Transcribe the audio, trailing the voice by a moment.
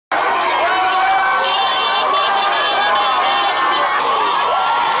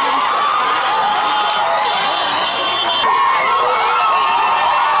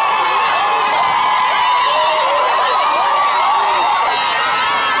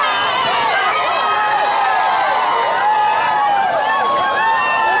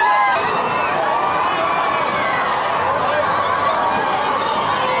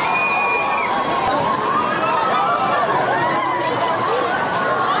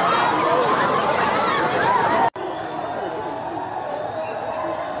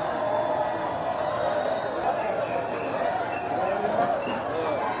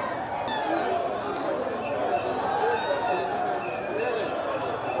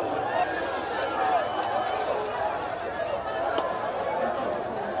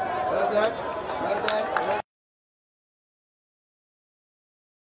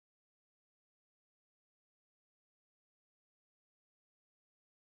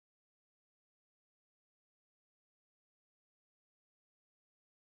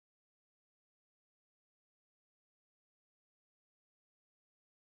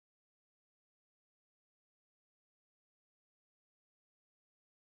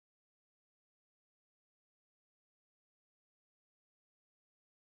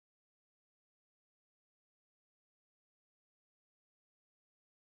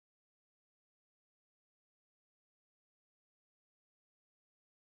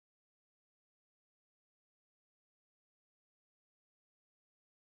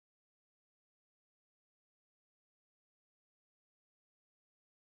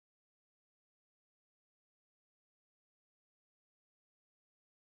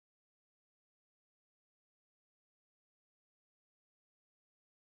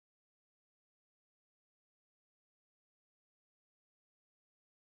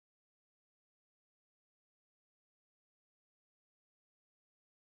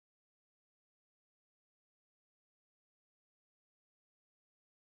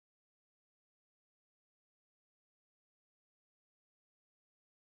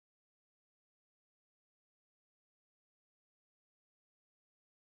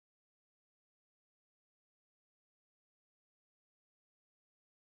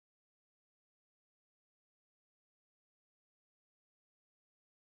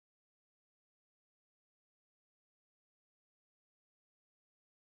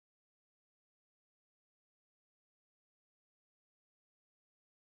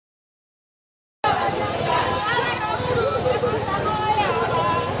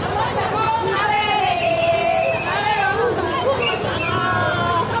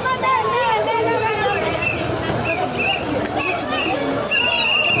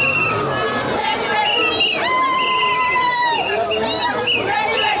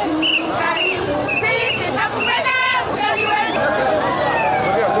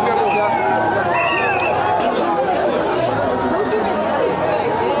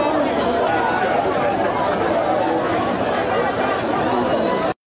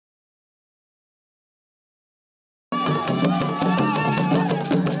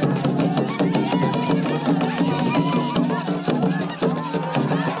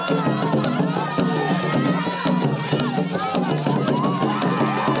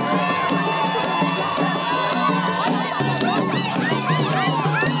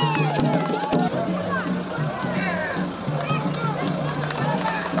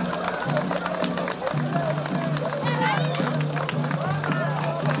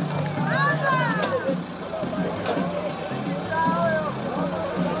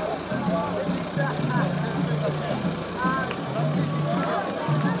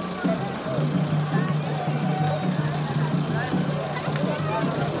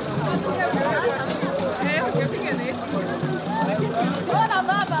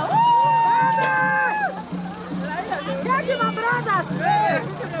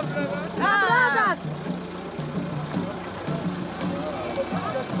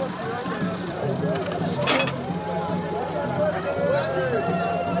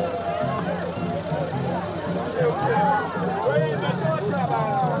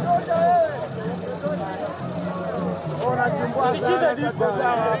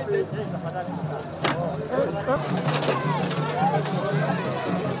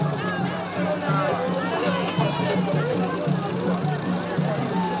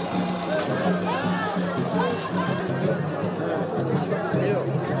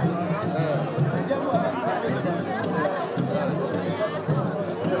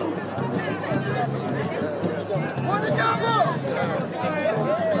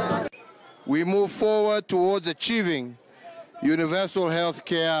We move forward towards achieving universal health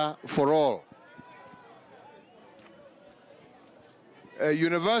care for all.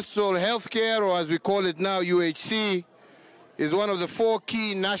 Universal health care, or as we call it now, UHC, is one of the 4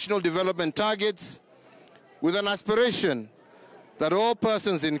 key national development targets with an aspiration that all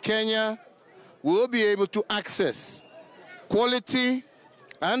persons in Kenya will be able to access quality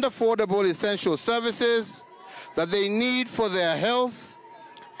and affordable essential services that they need for their health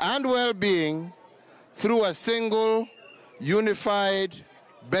and well-being through a single, unified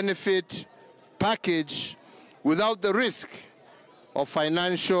benefit package without the risk of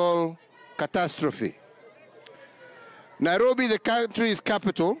financial catastrophe. Nairobi, the country's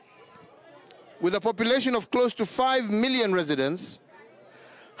capital, with a population of close to 5 million residents,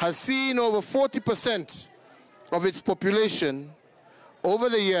 has seen over 40% of its population over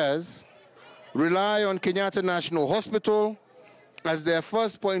the years rely on Kenyatta National Hospital as their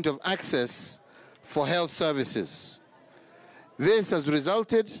first point of access for health services. This has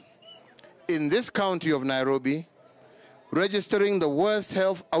resulted in this county of Nairobi registering the worst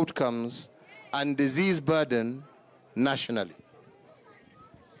health outcomes and disease burden nationally.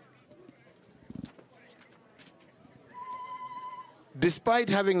 Despite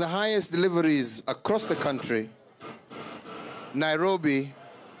having the highest deliveries across the country, Nairobi,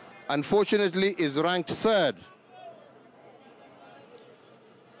 unfortunately, is ranked 3rd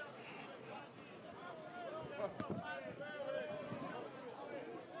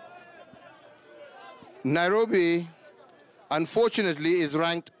Nairobi, unfortunately, is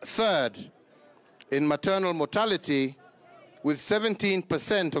ranked 3rd in maternal mortality, with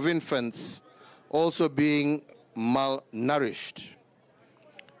 17% of infants also being malnourished.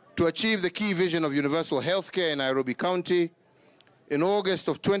 To achieve the key vision of universal health care in Nairobi County, in August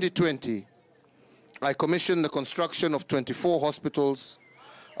of 2020, I commissioned the construction of 24 hospitals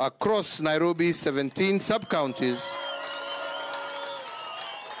across Nairobi's 17 sub-counties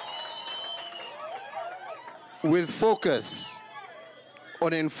with focus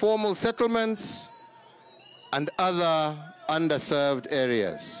on informal settlements and other underserved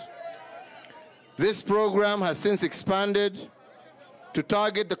areas. This program has since expanded to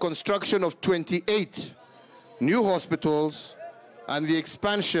target the construction of 28 new hospitals and the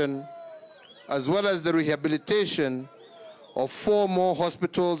expansion as well as the rehabilitation of 4 more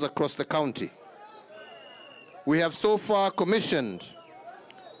hospitals across the county. We have so far commissioned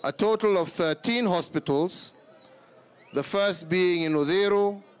a total of 13 hospitals, the first being in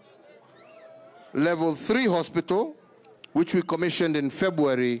Uhuru, Level 3 hospital, which we commissioned in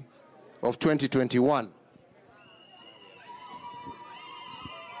February of 2021.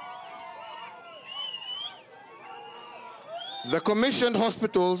 The commissioned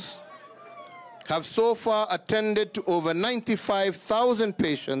hospitals have so far attended to over 95,000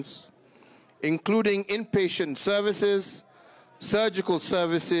 patients, including inpatient services, surgical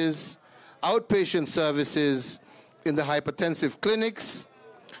services, outpatient services in the hypertensive clinics,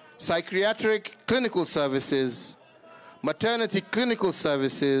 psychiatric clinical services, maternity clinical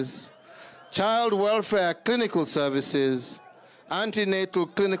services, child welfare clinical services, antenatal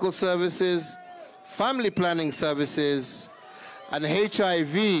clinical services, family planning services, and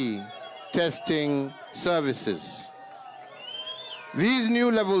HIV testing services. These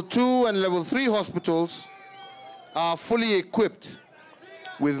new Level 2 and Level 3 hospitals are fully equipped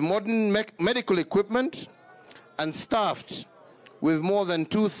with modern medical equipment and staffed with more than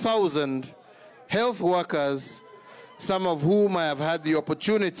 2,000 health workers, some of whom I have had the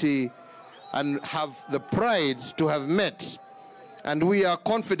opportunity and have the pride to have met. And we are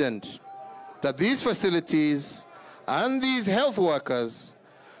confident that these facilities and these health workers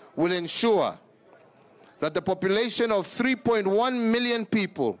will ensure that the population of 3.1 million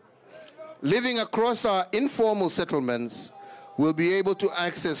people living across our informal settlements will be able to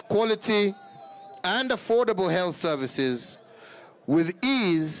access quality and affordable health services with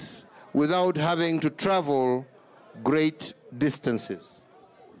ease without having to travel great distances.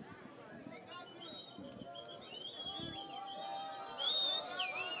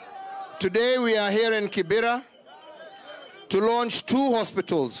 Today we are here in Kibera to launch 2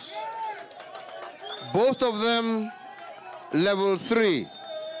 hospitals, both of them Level 3.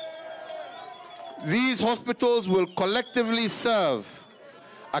 These hospitals will collectively serve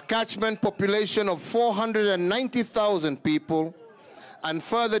a catchment population of 490,000 people and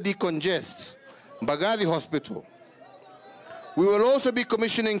further decongest Mbagathi Hospital. We will also be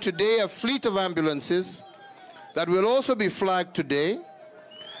commissioning today a fleet of ambulances that will also be flagged today.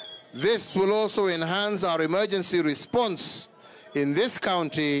 This will also enhance our emergency response in this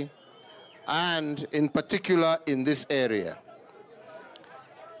county and in particular in this area.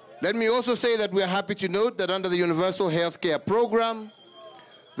 Let me also say that we are happy to note that under the Universal Healthcare Program,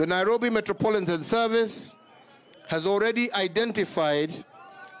 the Nairobi Metropolitan Service has already identified,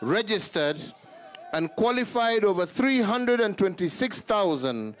 registered, and qualified over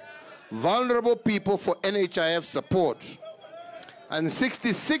 326,000 vulnerable people for NHIF support. And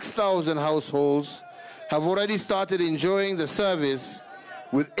 66,000 households have already started enjoying the service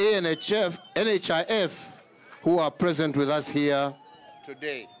with NHIF, who are present with us here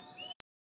today.